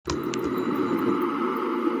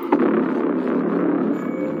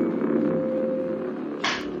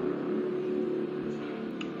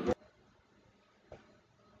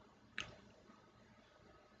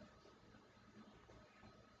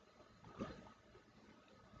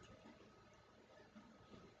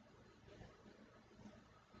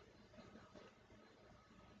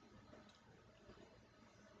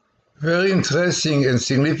very interesting and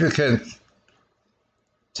significant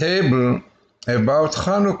table about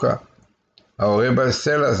Chanuka. Our rabbis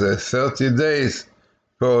tell us that 30 days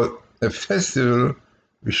for a festival,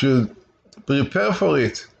 we should prepare for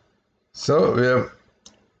it. So we have,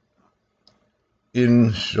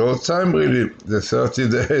 in short time really, the 30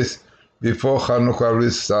 days before Chanuka will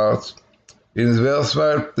start, in verse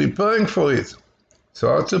while preparing for it. So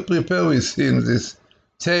how to prepare we see in this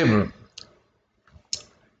table.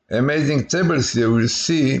 Amazing tables here we'll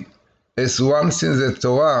see, as once in the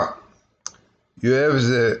Torah, you have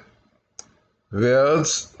the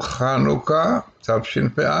words Chanuka,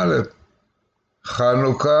 Tafshin Pe'alef.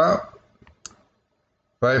 Chanuka,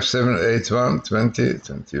 5781,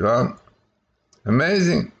 2021.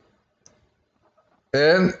 Amazing.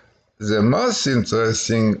 And the most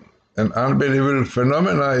interesting and unbelievable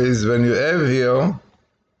phenomena is when you have here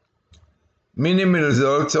minimal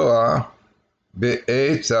Zol Torah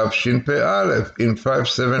Be'et Tafshin Pe'alef in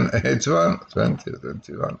 5781,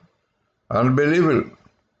 2021. Unbelievable.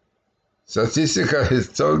 Statistica has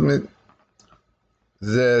told me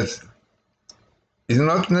that it's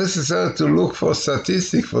not necessary to look for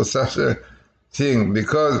statistics for such a thing,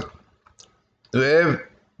 because we have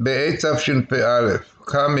Be'et Tafshin Pe'alef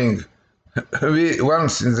coming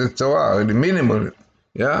once in the Torah, the minimal,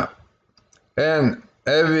 yeah? And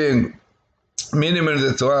having minimal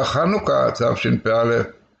the Torah Chanuka, Tafshin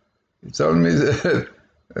Pe'alef, he told me that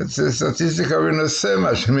it's a statistical will not say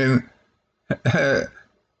much. I mean,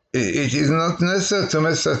 it is not necessary to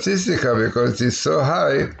make statistica because it is so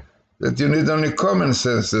high that you need only common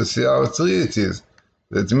sense to see how true it is.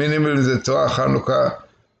 That minimal the Torah Chanuka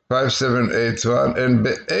 5781 and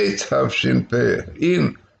Be'et Tafshin Pe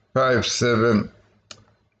in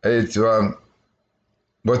 5781.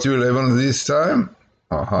 What you will have on this time?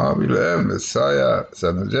 We'll have Messiah,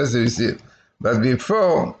 son of Jesse, you see. But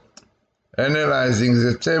before analyzing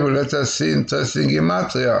the table, let us see interesting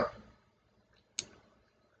gematria.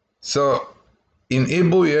 So, in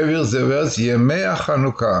Hebrew, you have the words Yemei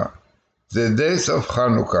Chanukah, the days of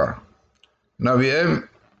Chanukah. Now we have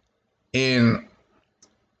in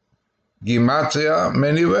gematria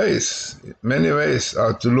many ways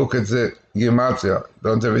how to look at the gematria.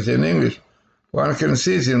 Don't have it in English. One can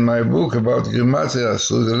see it in my book about gematria,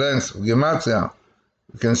 through the lens of gematria.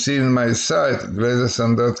 You can see it in my site,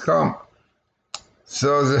 glazerson.com.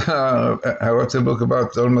 So I wrote a book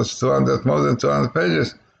about almost more than 200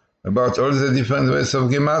 pages, about all the different ways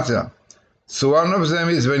of gematria. So one of them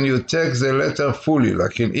is when you take the letter fully,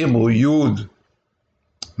 like in Hebrew, Yud,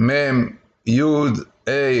 Mem, Yud,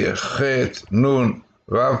 A, Chet, Nun,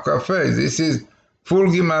 Vav, Kafeh. This is full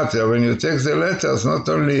gematria. When you take the letters, not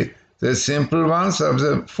only the simple ones, but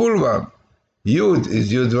the full one. Yud is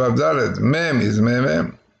Yud, Vav, Dalet. Mem is Mem,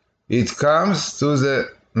 Mem. It comes to the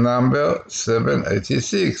number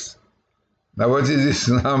 786. Now what is this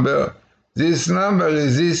number? This number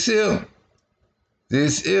is this year.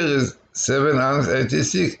 This year is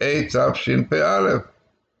 786, 8 Tafshin Pe'alef.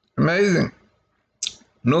 Amazing.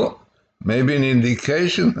 No, maybe an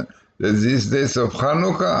indication that these days of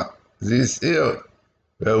Chanuka, this year,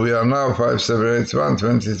 where we are now, 5781,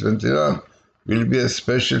 2021, will be a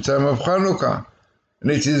special time of Chanuka.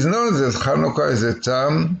 And it is known that Chanuka is a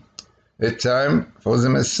time for the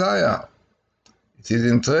Messiah. It is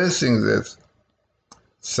interesting that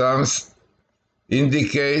some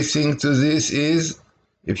indicating to this is,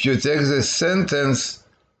 if you take the sentence,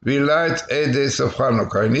 we light 8 days of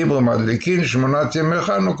Chanukah. In Hebrew, Madlikin Shmonat Yemei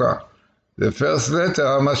Chanukah. The first letter,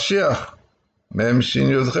 HaMashiach, Mem Shin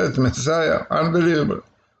Yud Chet, Messiah. Unbelievable.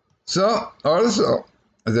 So, also,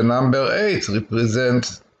 the number 8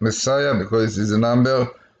 represents Messiah because it is a number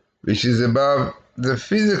which is above the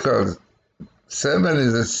physical. 7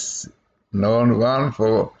 is a known one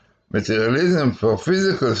for materialism, for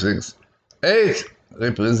physical things. 8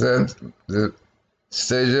 represents the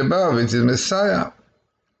stage above, it is Messiah.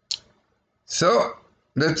 So,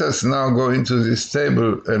 let us now go into this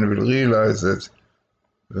table and we'll realize that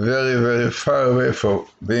very, very far away from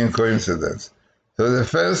being coincidence. So the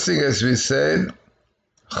first thing, as we said,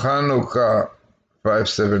 Chanuka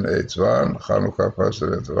 5781, Chanuka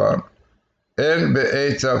 5781, and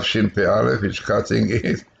Be'et Tafshin Pe'alef, which cutting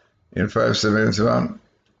it in 571.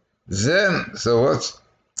 Then, so what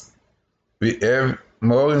we have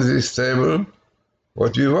more in this table,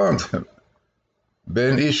 what we want.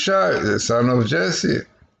 Ben Ishai, the son of Jesse,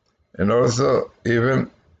 and also even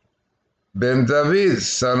Ben David,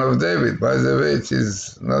 son of David. By the way, it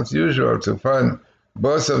is not usual to find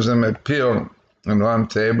both of them appear on one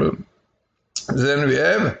table. Then we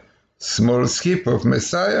have small skip of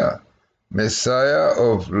Messiah, Messiah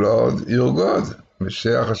of Lord your God,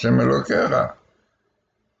 Mashiach Hashem Elokecha.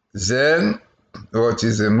 Then, what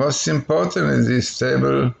is the most important in this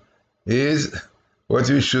table is what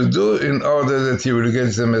we should do in order that he will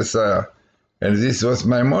get the Messiah. And this is what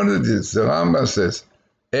Maimonides, the Rambam says,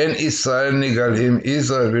 En Israel nigalim,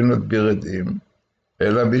 Israel will not be redeemed,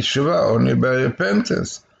 אלא בתשובה, only by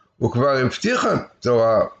repentance. הוא כבר הבטיח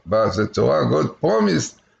התורה, but the Torah, God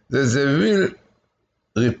promised that they will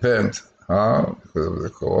repent. Because of the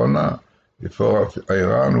corona, before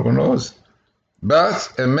Iran, who knows? But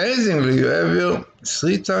amazingly, you have here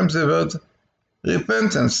 3 times the word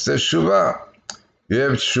repentance, teshuvah. You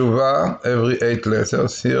have teshuvah every 8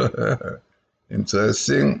 letters here.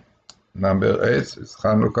 Interesting. Number 8 is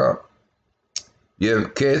Chanuka. You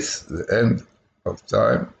have Ketz, the end of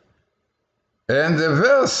time. And the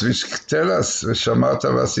verse which tell us, ושמרת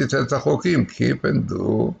ועשית את החוקים, keep and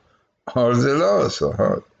do all the laws.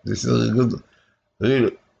 So this is a good,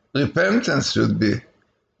 real repentance should be.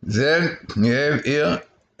 Then you have here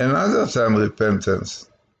another time repentance.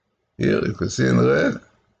 Here you can see in red.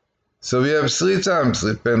 So we have 3 times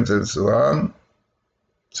repentance. 1,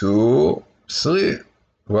 2, 3.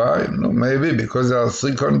 Why? No, maybe because there are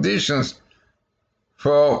 3 conditions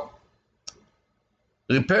for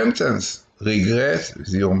repentance. Regret with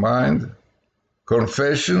your mind,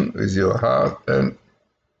 confession with your heart, and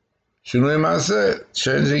shinui maaseh,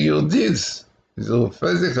 changing your deeds with your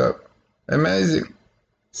physical. Amazing.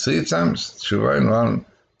 3 times tshuva in one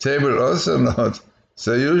table, also not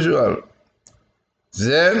so usual.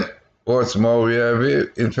 Then, what's more, we have,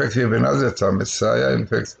 in fact, we have another time, Messiah. In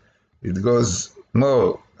fact, it goes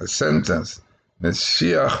more, a sentence.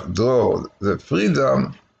 Mashiach draw the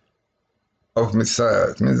freedom of Messiah.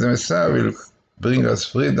 It means the Messiah will bring us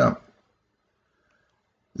freedom.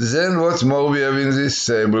 Then what more we have in this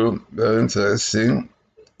table, very interesting,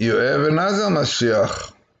 you have another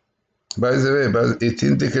Mashiach. By the way, but it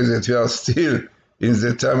indicates that we are still in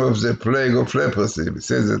the time of the plague of leprosy. It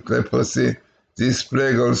says that leprosy, this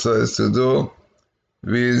plague also has to do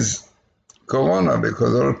with corona,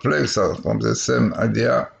 because all plagues are from the same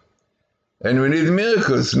idea. And we need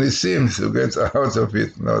miracles, nisim, to get out of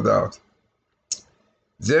it, no doubt.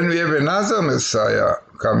 Then we have another Messiah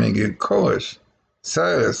coming in, Koresh,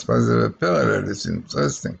 Cyrus, by the way, parallel, it's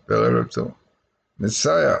interesting, parallel to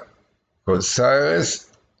Messiah. Because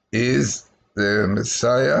Cyrus is the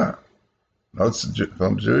Messiah, not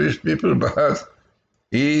from Jewish people, but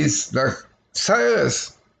he's like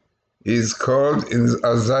Cyrus. He's called in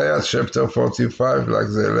Isaiah chapter 45, like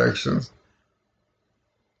the elections,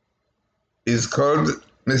 he's called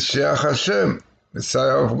Mashiach Hashem,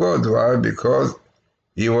 Messiah of God. Why? Because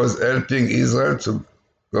he was helping Israel to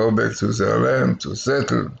go back to their land, to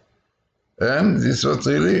settle. And this was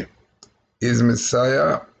really his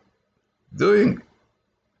Messiah doing.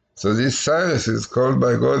 So this Cyrus is called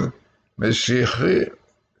by God Meshichi,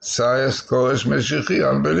 Cyrus Koresh Meshichi,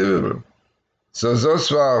 unbelievable. So those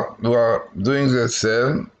who are doing the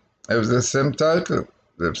same have the same title,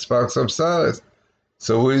 the sparks of Cyrus.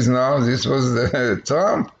 So who is now? This was the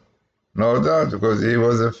Trump, no doubt, because he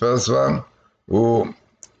was the first one who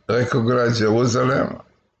recognized Jerusalem,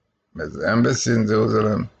 the embassy in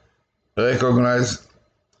Jerusalem, recognized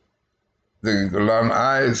the Golan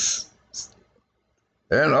Heights,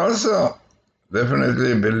 and also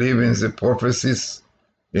definitely believe in the prophecies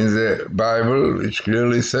in the Bible, which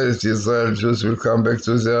clearly says the Israel Jews will come back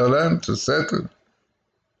to their land to settle,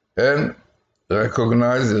 and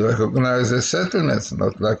recognize the settlements,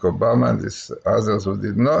 not like Obama and these others who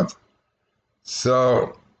did not.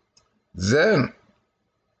 So then,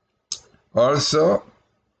 also,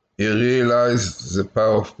 he realized the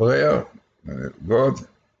power of prayer. God,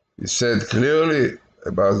 he said clearly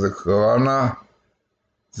about the corona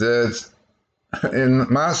that in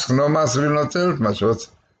mask, no mask will not help much. What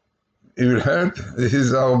he will help,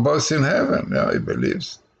 he's our boss in heaven. Yeah, he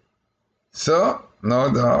believes. So,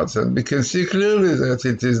 no doubt, and we can see clearly that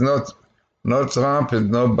it is not Trump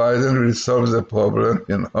and no Biden will solve the problem,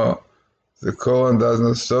 The corona does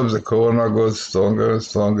not stop, the corona goes stronger and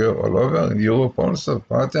stronger all over, in Europe also,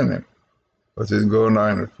 partly. But it goes now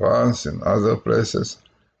in France and other places.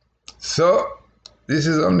 So, this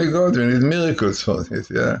is only God, we need miracles for this,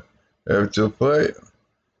 yeah? We have to pray.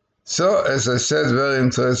 So, as I said, very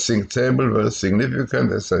interesting table, very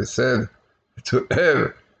significant, as I said, to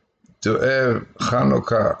have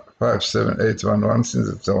Chanuka 57811 in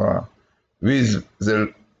the Torah with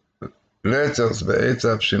the letters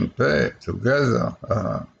Be'etap Shin Pei together,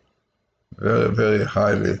 very, very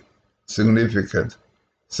highly significant.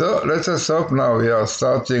 So let us hope now. We are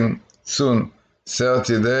starting soon,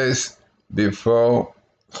 30 days before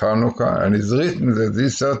Chanuka, and it's written that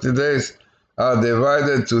these 30 days are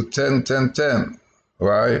divided to 10, 10, 10.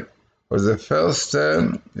 Why? For the first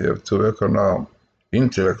 10, you have to work on our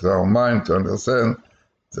intellect, our mind, to understand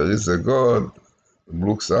there is a God who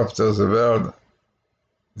looks after the world.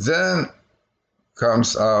 Then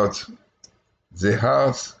comes out the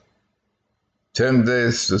heart, 10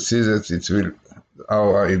 days to see that it will,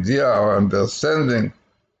 our idea, our understanding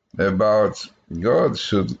about God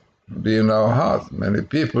should be in our heart. Many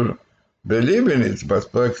people believe in it,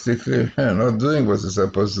 but practically not doing what is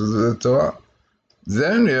supposed to do the Torah.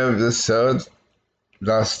 Then you have the third,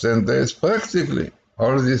 last 10 days, practically.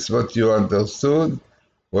 All this, what you understood,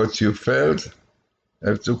 what you felt,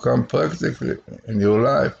 have to come practically in your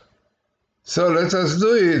life. So let us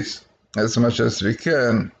do it as much as we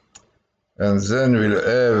can, and then we'll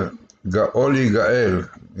have Gaoli Gael.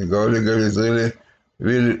 The Gaoli Gael is really,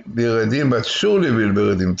 will be redeemed, but surely will be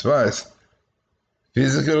redeemed twice.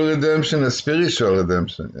 Physical redemption and spiritual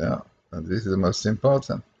redemption, yeah. And this is the most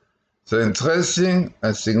important. So interesting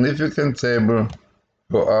and significant table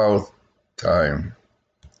for our time.